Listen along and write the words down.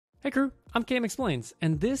Hey crew, I'm Cam Explains,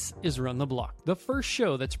 and this is Run the Block, the first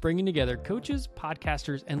show that's bringing together coaches,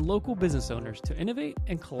 podcasters, and local business owners to innovate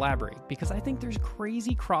and collaborate, because I think there's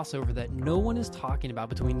crazy crossover that no one is talking about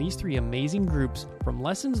between these three amazing groups, from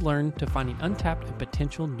lessons learned to finding untapped and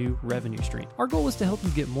potential new revenue stream. Our goal is to help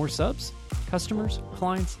you get more subs, customers,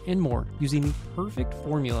 clients, and more using the perfect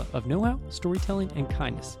formula of know-how, storytelling, and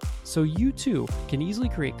kindness. So you too can easily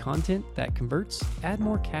create content that converts, add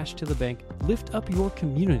more cash to the bank, lift up your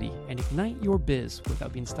community, and ignite your biz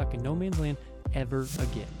without being stuck in no man's land ever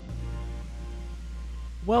again.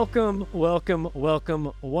 Welcome,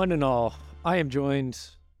 one and all. I am joined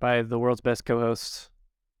by the world's best co-host,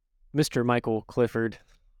 Mr. Michael Clifford.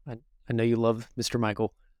 I know you love Mr.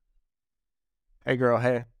 Michael. Hey girl,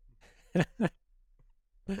 hey.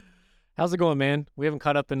 How's it going, man? We haven't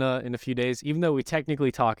caught up in a few days. Even though we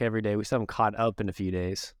technically talk every day, we still haven't caught up in a few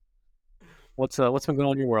days. What's been going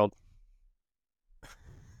on in your world?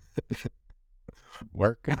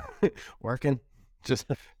 Working, just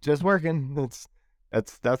working.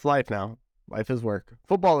 That's life now. Life is work.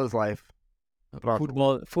 Football is life.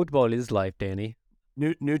 Football is life, Danny.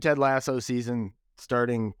 New Ted Lasso season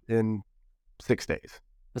starting in 6 days.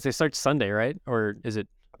 Let's say starts Sunday, right? Or is it?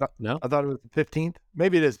 No, I thought it was the 15th.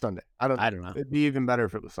 Maybe it is Sunday. I don't know. know. It'd be even better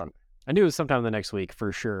if it was Sunday. I knew it was sometime the next week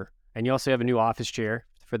for sure. And you also have a new office chair.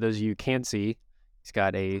 For those of you who can't see, he's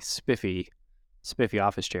got a spiffy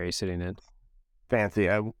office chair he's sitting in. Fancy.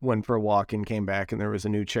 I went for a walk and came back, and there was a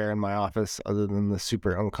new chair in my office other than the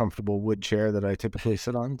super uncomfortable wood chair that I typically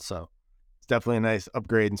sit on. So it's definitely a nice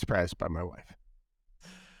upgrade and surprise by my wife.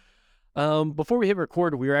 Before we hit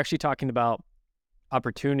record, we were actually talking about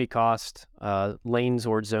opportunity cost, lanes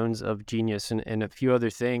or zones of genius, and a few other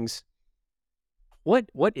things. What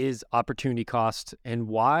is opportunity cost, and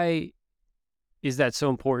why is that so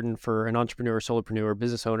important for an entrepreneur, solopreneur,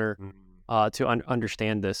 business owner to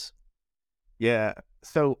understand this? Yeah.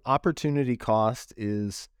 So opportunity cost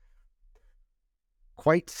is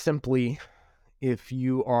quite simply if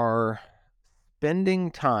you are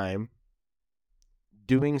spending time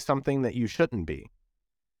doing something that you shouldn't be.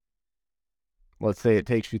 Let's say it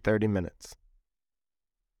takes you 30 minutes.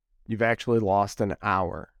 You've actually lost an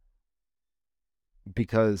hour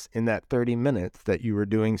because in that 30 minutes that you were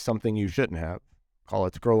doing something you shouldn't have, call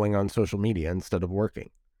it scrolling on social media instead of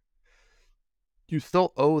working, you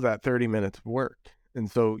still owe that 30 minutes of work.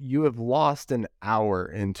 And so you have lost an hour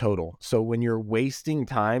in total. So when you're wasting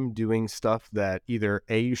time doing stuff that either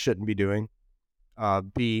A, you shouldn't be doing,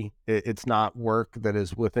 B, it's not work that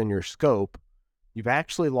is within your scope, you've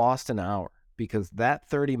actually lost an hour because that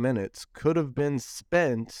 30 minutes could have been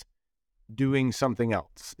spent doing something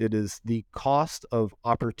else. It is the cost of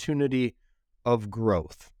opportunity of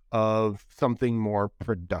growth, of something more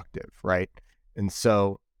productive, right? And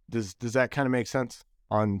so does that kind of make sense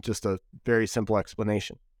on just a very simple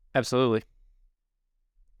explanation? Absolutely.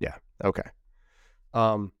 Yeah. Okay.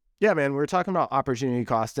 Yeah, man, we're talking about opportunity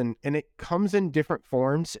cost, and it comes in different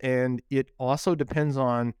forms, and it also depends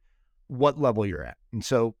on what level you're at. And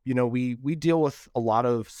so, we deal with a lot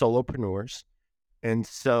of solopreneurs. And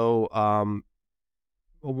so a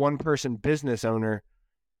one-person business owner,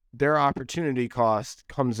 their opportunity cost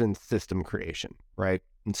comes in system creation, right?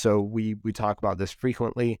 And so we talk about this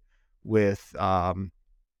frequently with a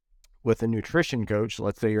nutrition coach.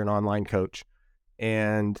 Let's say you're an online coach,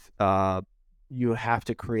 and you have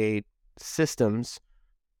to create systems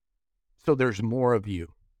so there's more of you,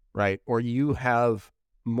 right? Or you have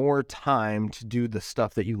more time to do the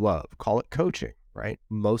stuff that you love. Call it coaching, right?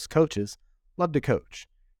 Most coaches love to coach.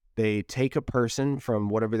 They take a person from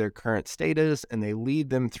whatever their current state is and they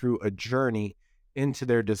lead them through a journey into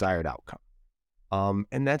their desired outcome.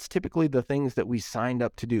 And that's typically the things that we signed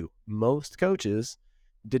up to do. Most coaches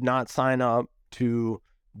did not sign up to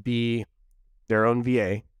be their own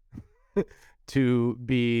VA, to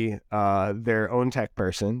be their own tech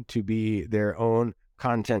person, to be their own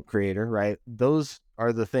content creator, right? Those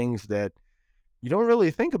are the things that you don't really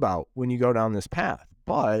think about when you go down this path,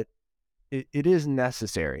 but it is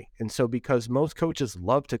necessary. And so because most coaches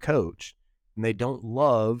love to coach and they don't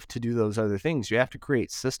love to do those other things, you have to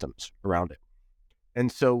create systems around it.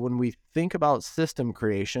 And so when we think about system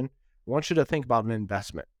creation, I want you to think about an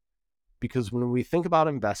investment. Because when we think about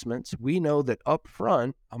investments, we know that up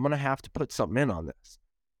front, I'm going to have to put something in on this.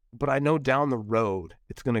 But I know down the road,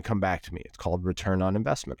 it's going to come back to me. It's called return on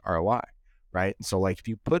investment, ROI, right? And so like if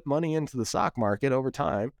you put money into the stock market over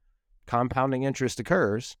time, compounding interest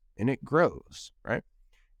occurs and it grows, right?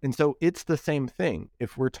 And so it's the same thing.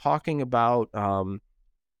 If we're talking about,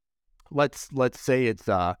 let's say it's,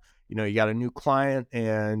 you got a new client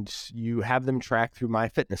and you have them track through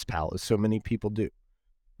MyFitnessPal, as so many people do.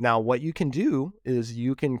 Now, what you can do is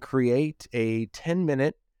you can create a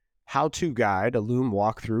 10-minute how-to guide, a Loom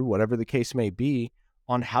walkthrough, whatever the case may be,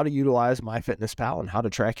 on how to utilize MyFitnessPal and how to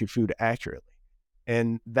track your food accurately.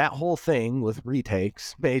 And that whole thing with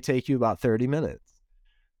retakes may take you about 30 minutes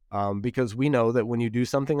because we know that when you do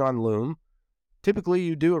something on Loom, typically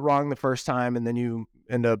you do it wrong the first time and then you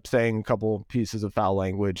end up saying a couple pieces of foul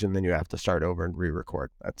language and then you have to start over and re-record.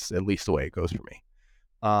 That's at least the way it goes for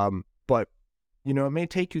me. But it may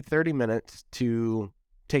take you 30 minutes to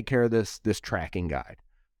take care of this tracking guide.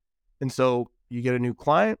 And so you get a new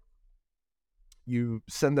client, you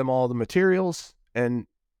send them all the materials, and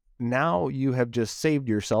now you have just saved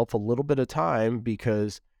yourself a little bit of time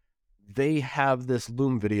because they have this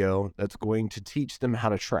Loom video that's going to teach them how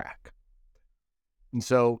to track. And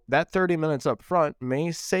so that 30 minutes up front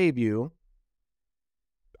may save you,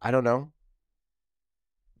 I don't know,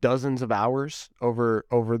 dozens of hours over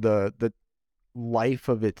the life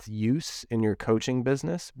of its use in your coaching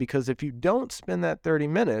business. Because if you don't spend that 30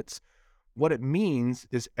 minutes, what it means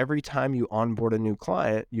is every time you onboard a new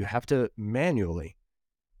client, you have to manually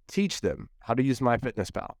teach them how to use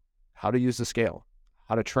MyFitnessPal, how to use the scale,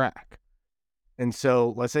 how to track. And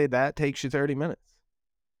so let's say that takes you 30 minutes.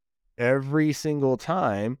 Every single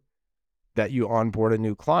time that you onboard a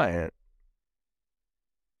new client,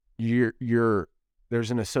 there's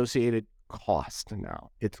an associated cost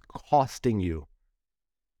now. It's costing you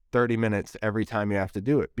 30 minutes every time you have to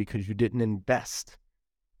do it because you didn't invest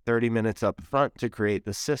 30 minutes up front to create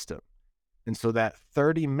the system. And so that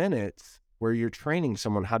 30 minutes where you're training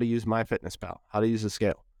someone how to use MyFitnessPal, how to use the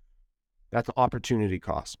scale, that's opportunity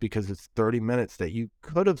cost because it's 30 minutes that you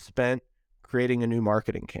could have spent creating a new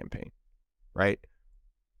marketing campaign, right?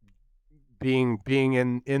 Being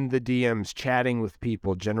in the DMs, chatting with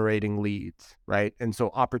people, generating leads, right? And so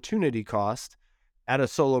opportunity cost at a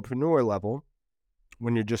solopreneur level,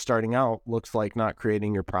 when you're just starting out, looks like not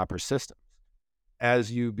creating your proper systems.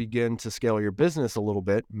 As you begin to scale your business a little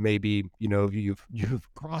bit, maybe you've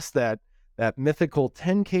crossed that mythical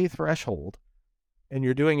 10K threshold, and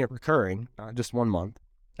you're doing it recurring, not just 1 month.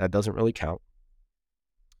 That doesn't really count.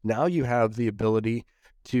 Now you have the ability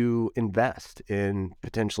to invest in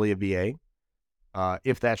potentially a VA,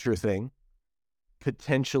 if that's your thing,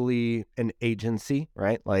 potentially an agency,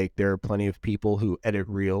 right? Like there are plenty of people who edit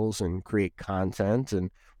reels and create content,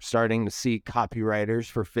 and starting to see copywriters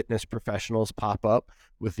for fitness professionals pop up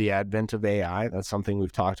with the advent of AI. That's something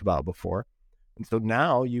we've talked about before. And so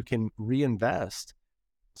now you can reinvest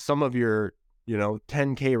some of your,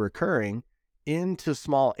 10K recurring into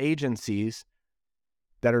small agencies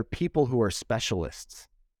that are people who are specialists,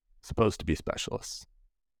 supposed to be specialists.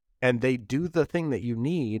 And they do the thing that you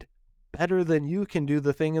need better than you can do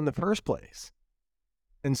the thing in the first place.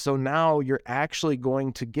 And so now you're actually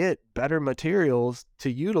going to get better materials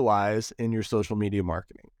to utilize in your social media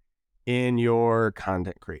marketing, in your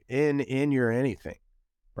content creation, in your anything,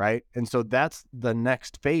 right? And so that's the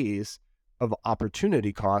next phase of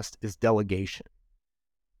opportunity cost is delegation.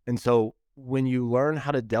 And so when you learn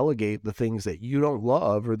how to delegate the things that you don't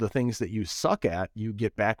love or the things that you suck at, you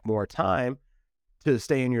get back more time to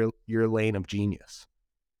stay in your lane of genius,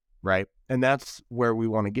 right? And that's where we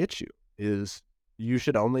want to get you, is you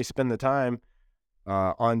should only spend the time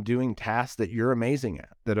on doing tasks that you're amazing at,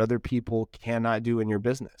 that other people cannot do in your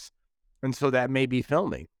business. And so that may be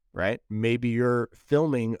filming, right? Maybe you're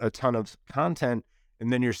filming a ton of content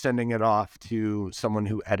and then you're sending it off to someone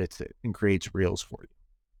who edits it and creates reels for you,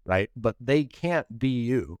 right? But they can't be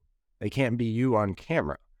you. They can't be you on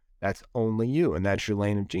camera. That's only you, and that's your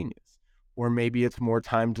lane of genius. Or maybe it's more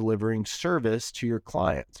time delivering service to your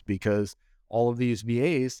clients because all of these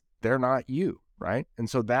VAs, they're not you, right? And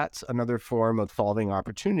so that's another form of solving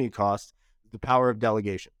opportunity costs, the power of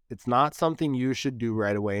delegation. It's not something you should do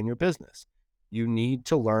right away in your business. You need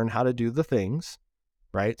to learn how to do the things,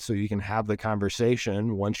 right? So you can have the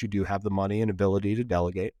conversation once you do have the money and ability to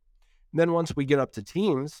delegate. And then once we get up to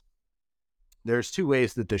teams, there's two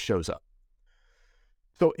ways that this shows up.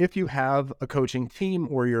 So if you have a coaching team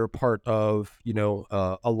or you're a part of,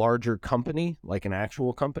 a larger company, like an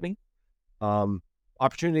actual company,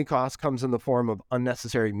 opportunity cost comes in the form of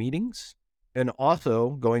unnecessary meetings. And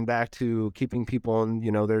also going back to keeping people in,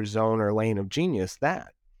 their zone or lane of genius,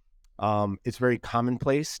 that it's very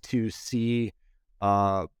commonplace to see,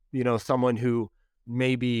 someone who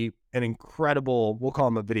may be an incredible, we'll call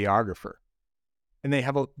them a videographer, and they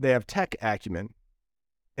have tech acumen.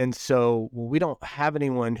 And so, we don't have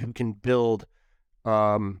anyone who can build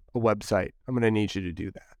a website. I'm going to need you to do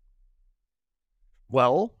that.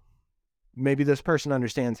 Well, maybe this person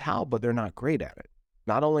understands how, but they're not great at it.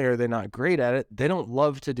 Not only are they not great at it, they don't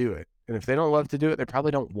love to do it. And if they don't love to do it, they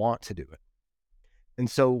probably don't want to do it.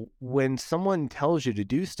 And so when someone tells you to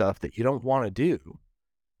do stuff that you don't want to do,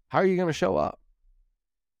 how are you going to show up?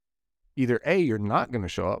 Either A, you're not going to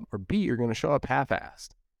show up, or B, you're going to show up half-assed,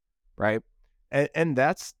 right? And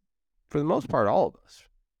that's, for the most part, all of us,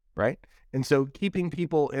 right? And so keeping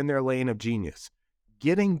people in their lane of genius,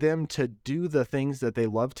 getting them to do the things that they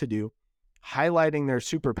love to do, highlighting their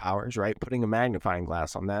superpowers, right? Putting a magnifying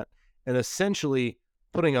glass on that, and essentially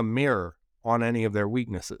putting a mirror on any of their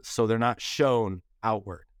weaknesses. So they're not shown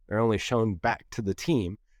outward. They're only shown back to the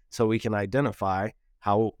team so we can identify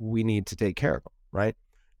how we need to take care of them, right?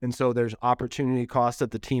 And so there's opportunity cost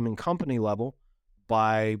at the team and company level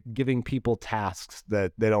by giving people tasks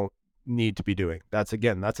that they don't need to be doing. That's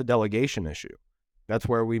a delegation issue. That's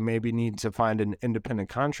where we maybe need to find an independent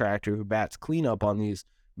contractor who bats cleanup on these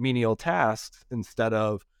menial tasks instead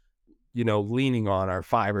of, leaning on our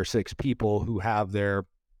 5 or 6 people who have their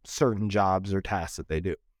certain jobs or tasks that they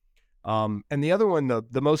do. And the other one,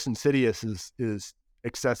 the most insidious is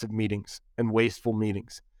excessive meetings and wasteful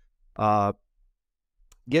meetings.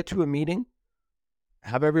 Get to a meeting,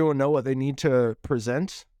 have everyone know what they need to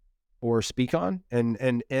present or speak on,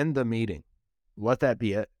 and end the meeting. Let that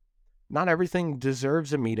be it. Not everything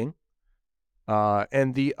deserves a meeting.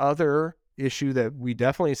 And the other issue that we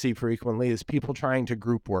definitely see frequently is people trying to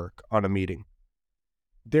group work on a meeting.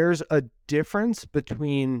 There's a difference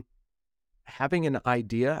between having an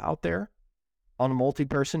idea out there on a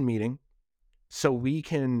multi-person meeting so we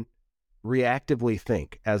can reactively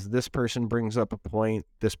think as this person brings up a point,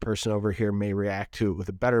 this person over here may react to it with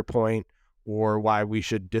a better point, or why we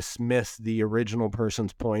should dismiss the original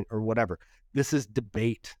person's point or whatever. This is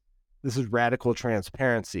debate. This is radical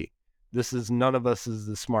transparency. This is none of us is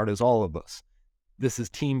as smart as all of us. This is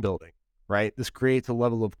team building, right? This creates a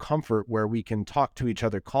level of comfort where we can talk to each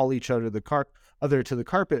other, call each other to the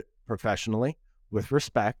carpet professionally, with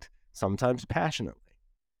respect, sometimes passionately.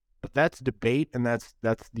 But that's debate, and that's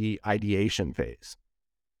the ideation phase.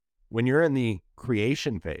 When you're in the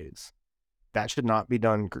creation phase, that should not be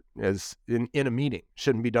done as in a meeting.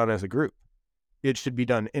 Shouldn't be done as a group. It should be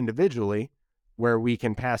done individually, where we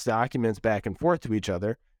can pass documents back and forth to each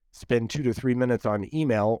other, spend 2 to 3 minutes on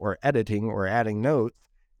email or editing or adding notes,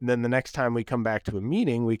 and then the next time we come back to a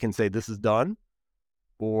meeting, we can say this is done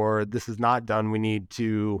or this is not done. We need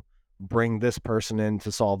to bring this person in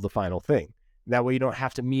to solve the final thing. That way you don't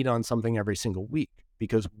have to meet on something every single week,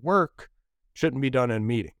 because work shouldn't be done in a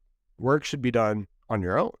meeting. Work should be done on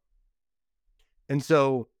your own. And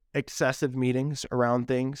so excessive meetings around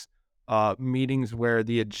things, meetings where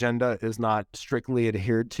the agenda is not strictly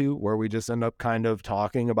adhered to, where we just end up kind of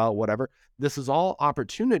talking about whatever. This is all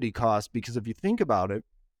opportunity cost, because if you think about it,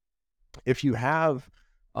 if you have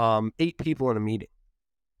 8 people in a meeting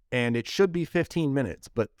and it should be 15 minutes,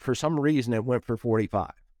 but for some reason it went for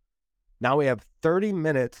 45. Now we have 30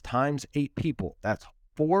 minutes times 8 people. That's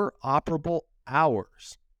 4 operable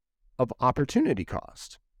hours of opportunity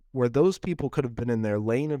cost, where those people could have been in their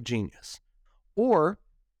lane of genius. Or,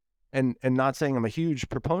 and not saying I'm a huge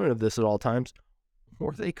proponent of this at all times,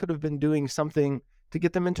 or they could have been doing something to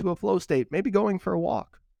get them into a flow state, maybe going for a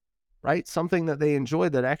walk, right? Something that they enjoy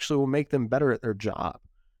that actually will make them better at their job.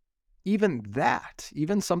 Even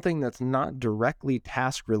something that's not directly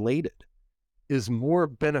task related is more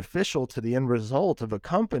beneficial to the end result of a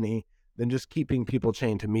company than just keeping people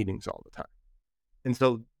chained to meetings all the time. And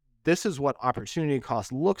so this is what opportunity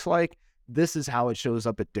cost looks like. This is how it shows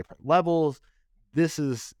up at different levels. This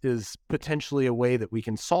is potentially a way that we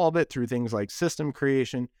can solve it through things like system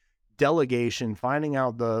creation, delegation, finding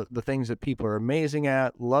out the things that people are amazing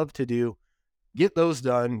at, love to do, get those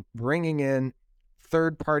done, bringing in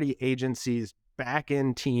third-party agencies,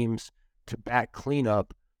 back-end teams to back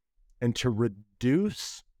cleanup and to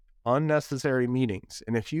reduce unnecessary meetings.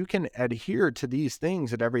 And if you can adhere to these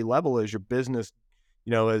things at every level as your business,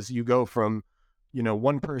 as you go from,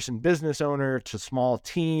 one-person business owner to small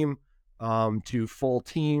team, to full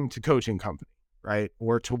team to coaching company, right?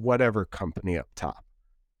 Or to whatever company up top.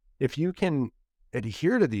 If you can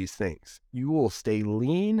adhere to these things, you will stay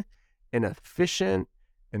lean and efficient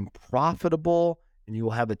and profitable, and you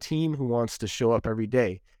will have a team who wants to show up every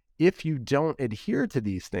day. If you don't adhere to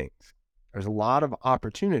these things, there's a lot of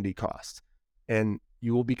opportunity costs, and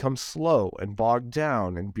you will become slow and bogged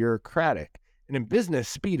down and bureaucratic. And in business,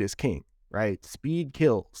 speed is king, right? Speed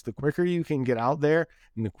kills. The quicker you can get out there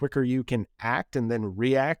and the quicker you can act and then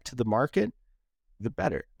react to the market, the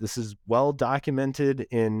better. This is well documented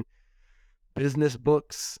in business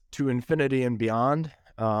books to infinity and beyond.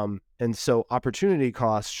 And so opportunity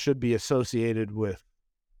costs should be associated with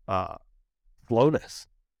slowness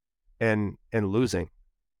and losing.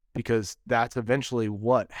 because that's eventually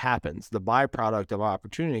what happens. The byproduct of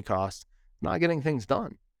opportunity cost, not getting things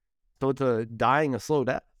done. So it's dying a slow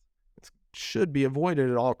death. It should be avoided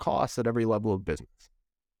at all costs at every level of business.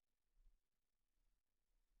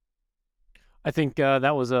 I think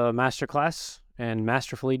that was a masterclass and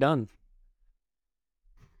masterfully done.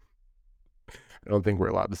 I don't think we're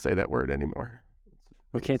allowed to say that word anymore.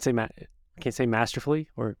 We can't say masterfully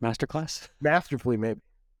or masterclass. Masterfully, maybe.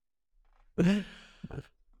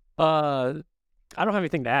 I don't have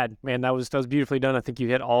anything to add, man. That was beautifully done. I think you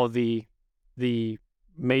hit all of the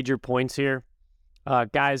major points here.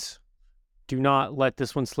 Guys, do not let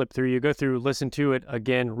this one slip through you. Go through, listen to it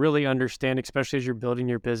again, really understand, especially as you're building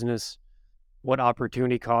your business, what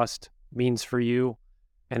opportunity cost means for you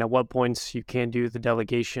and at what points you can do the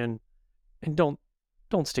delegation. And don't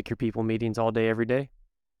stick your people meetings all day, every day.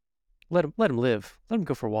 Let them live. Let them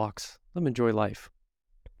go for walks. Let them enjoy life.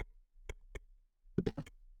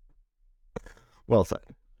 Well said.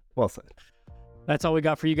 Well said. That's all we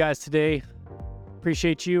got for you guys today.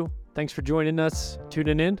 Appreciate you. Thanks for joining us,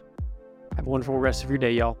 tuning in. Have a wonderful rest of your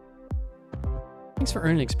day, y'all. Thanks for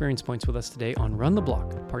earning experience points with us today on Run the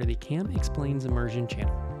Block, part of the Cam Explains Immersion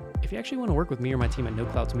channel. If you actually want to work with me or my team at No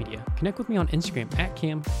Clouds Media, connect with me on Instagram at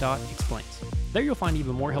cam.explains. There you'll find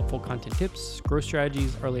even more helpful content tips, growth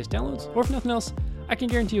strategies, earliest downloads, or if nothing else, I can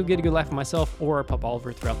guarantee you'll get a good laugh at myself or our pup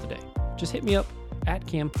Oliver throughout the day. Just hit me up at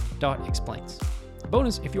cam.explains.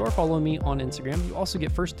 Bonus, if you are following me on Instagram, you also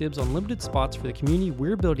get first dibs on limited spots for the community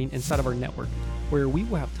we're building inside of our network, where we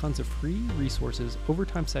will have tons of free resources,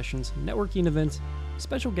 overtime sessions, networking events,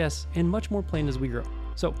 special guests, and much more planned as we grow.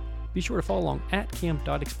 So be sure to follow along at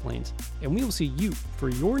cam.explains, and we will see you for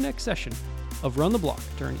your next session of Run the Block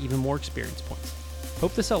to earn even more experience points.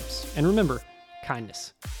 Hope this helps, and remember,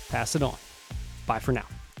 kindness. Pass it on. Bye for now.